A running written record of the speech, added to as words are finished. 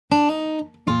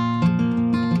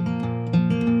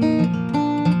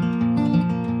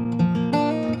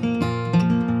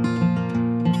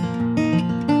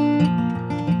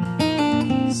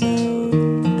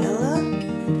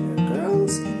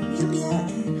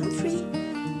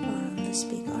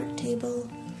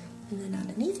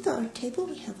table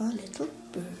we have our little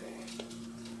bird.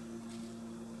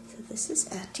 So this is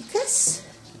Atticus,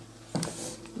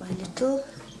 my little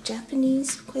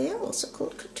Japanese quail, also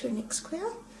called Coturnix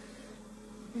quail.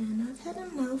 And I've had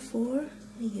him now for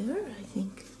a year, I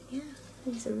think. Yeah,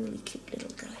 he's a really cute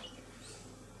little guy.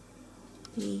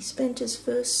 He spent his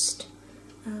first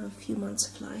few months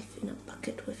of life in a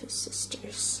bucket with his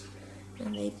sisters,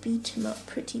 and they beat him up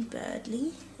pretty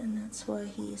badly, and that's why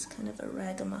he is kind of a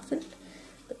ragamuffin,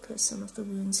 because some of the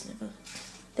wounds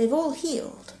they've all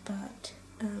healed, but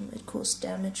it caused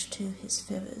damage to his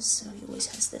feathers, so he always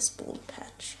has this bald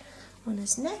patch on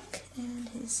his neck and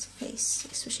his face,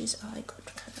 especially his eye got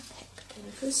kind of pecked. When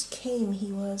he first came,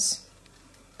 he was,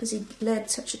 because he led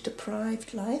such a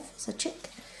deprived life as a chick,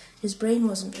 his brain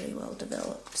wasn't very well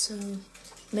developed, so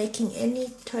making any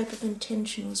type of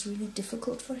intention was really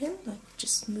difficult for him, like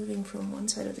just moving from one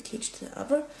side of the cage to the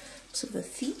other, sort of a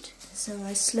feat. So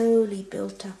I slowly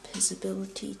built up his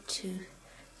ability to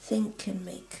think and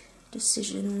make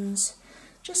decisions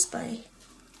just by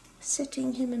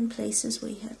setting him in places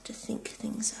where he had to think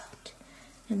things out.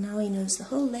 And now he knows the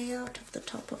whole layout of the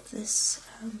top of this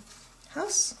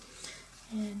house,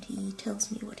 and he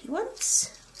tells me what he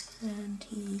wants, and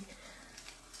he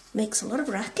makes a lot of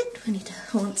racket when he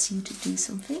wants you to do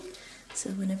something. So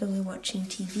whenever we're watching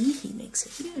TV, he makes a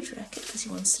huge racket because he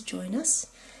wants to join us.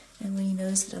 And when he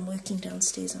knows that I'm working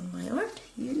downstairs on my art,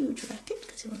 huge racket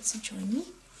because he wants to join me.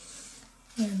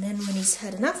 And then when he's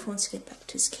had enough, wants to get back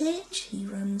to his cage, he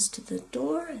runs to the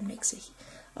door and makes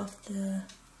of the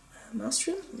mouse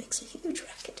room, makes a huge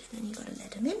racket, and then you got to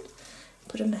let him in,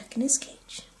 put him back in his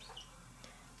cage.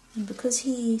 And because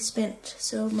he spent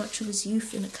so much of his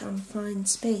youth in a confined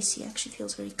space, he actually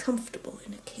feels very comfortable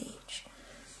in a cage,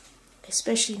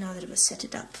 especially now that it was set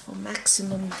it up for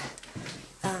maximum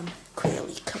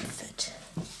quaily comfort.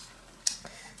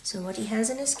 So what he has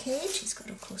in his cage, he's got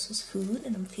of course his food,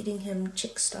 and I'm feeding him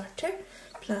chick starter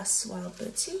plus wild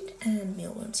birdseed and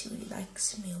mealworms. He really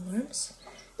likes mealworms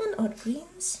and odd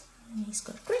greens, and he's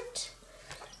got grit.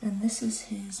 And this is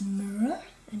his mirror,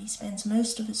 and he spends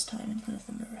most of his time in front of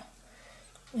the mirror.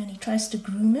 And he tries to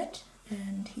groom it,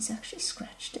 and he's actually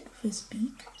scratched it with his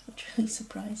beak, which really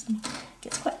surprised me. It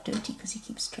gets quite dirty because he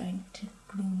keeps trying to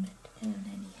groom it. And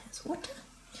then he has water.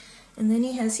 And then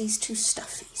he has these two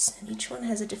stuffies, and each one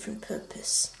has a different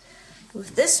purpose.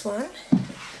 With this one,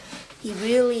 he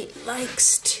really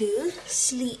likes to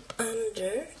sleep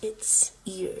under its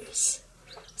ears,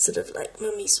 sort of like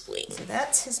Mummy's wing. So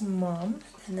that's his mom.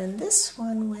 And then this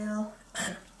one, well,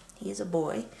 he is a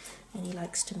boy, and he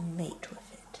likes to mate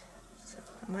with it. So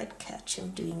I might catch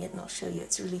him doing it, and I'll show you.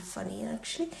 It's really funny,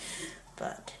 actually,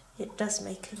 but it does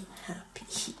make him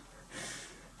happy.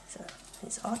 So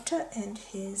his otter and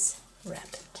his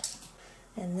rabbit.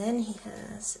 And then he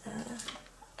has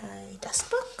a dust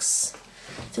box,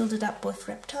 filled it up with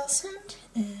reptile sand,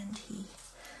 and he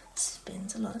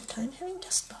spends a lot of time having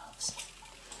dust baths.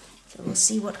 So we'll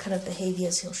see what kind of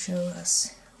behaviors he'll show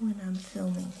us when I'm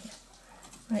filming here.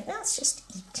 Right now it's just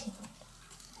eating.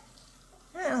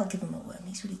 I'll give him a worm.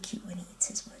 He's really cute when he eats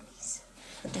his wormies.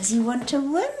 But does he want a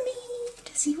wormy?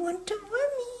 Does he want a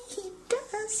wormy? He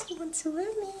does. He wants a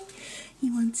wormy. He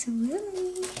wants a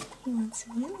wormy. He wants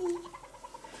a wormy.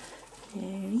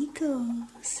 There he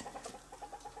goes.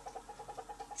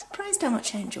 Surprised how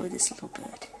much I enjoy this little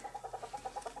bird.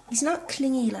 He's not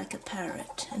clingy like a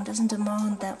parrot and doesn't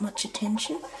demand that much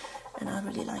attention, and I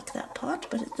really like that part,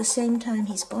 but at the same time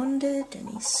he's bonded and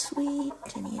he's sweet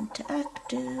and he's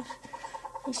interactive.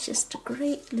 He's just a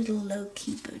great little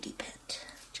low-key birdie pet.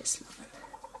 Just love him.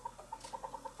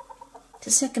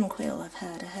 The second quail I've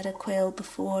had. I had a quail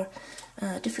before,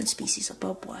 different species of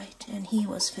bobwhite, and he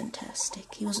was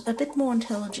fantastic. He was a bit more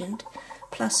intelligent,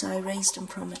 plus I raised him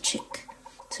from a chick,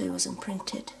 so he was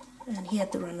imprinted, and he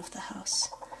had the run of the house.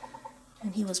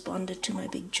 And he was bonded to my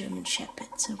big German shepherd,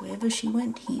 so wherever she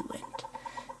went, he went.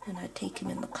 And I'd take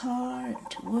him in the car and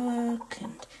to work,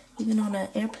 and even on an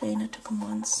airplane I took him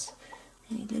once.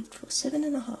 And he lived for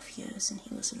 7.5 years, and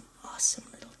he was an awesome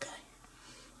little guy.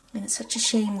 And it's such a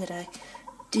shame that I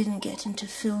didn't get into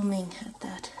filming at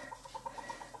that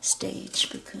stage,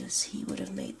 because he would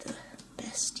have made the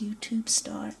best YouTube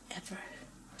star ever.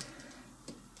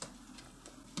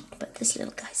 But this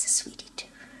little guy's a sweetie too.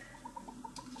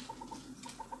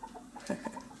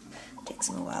 Takes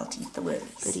him a while to eat the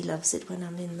wormies, but he loves it when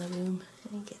I'm in the room,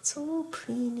 and he gets all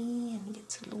preeny and he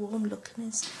gets a warm look in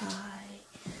his eye.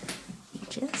 He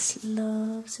just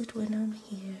loves it when I'm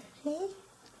here. Hey,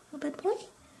 little bad boy?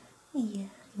 Yeah,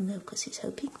 no, because he's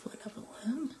hoping for another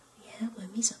worm. Yeah,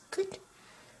 wormies are good.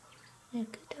 They're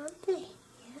good, aren't they?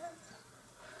 Yeah.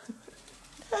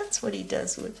 That's That's what he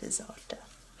does with his otter.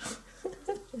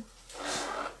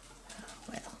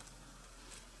 Well,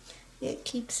 it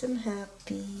keeps him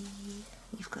happy.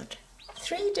 You've got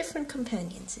 3 different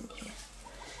companions in here.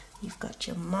 You've got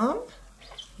your mom,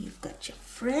 you've got your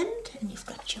friend, and you've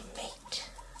got your mate.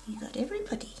 You got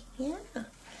everybody, yeah.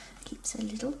 Keeps a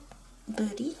little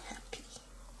birdie happy.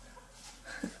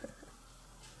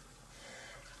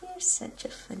 You're such a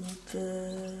funny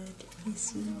bird,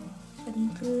 yes you, funny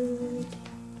bird,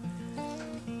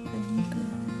 funny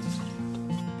bird.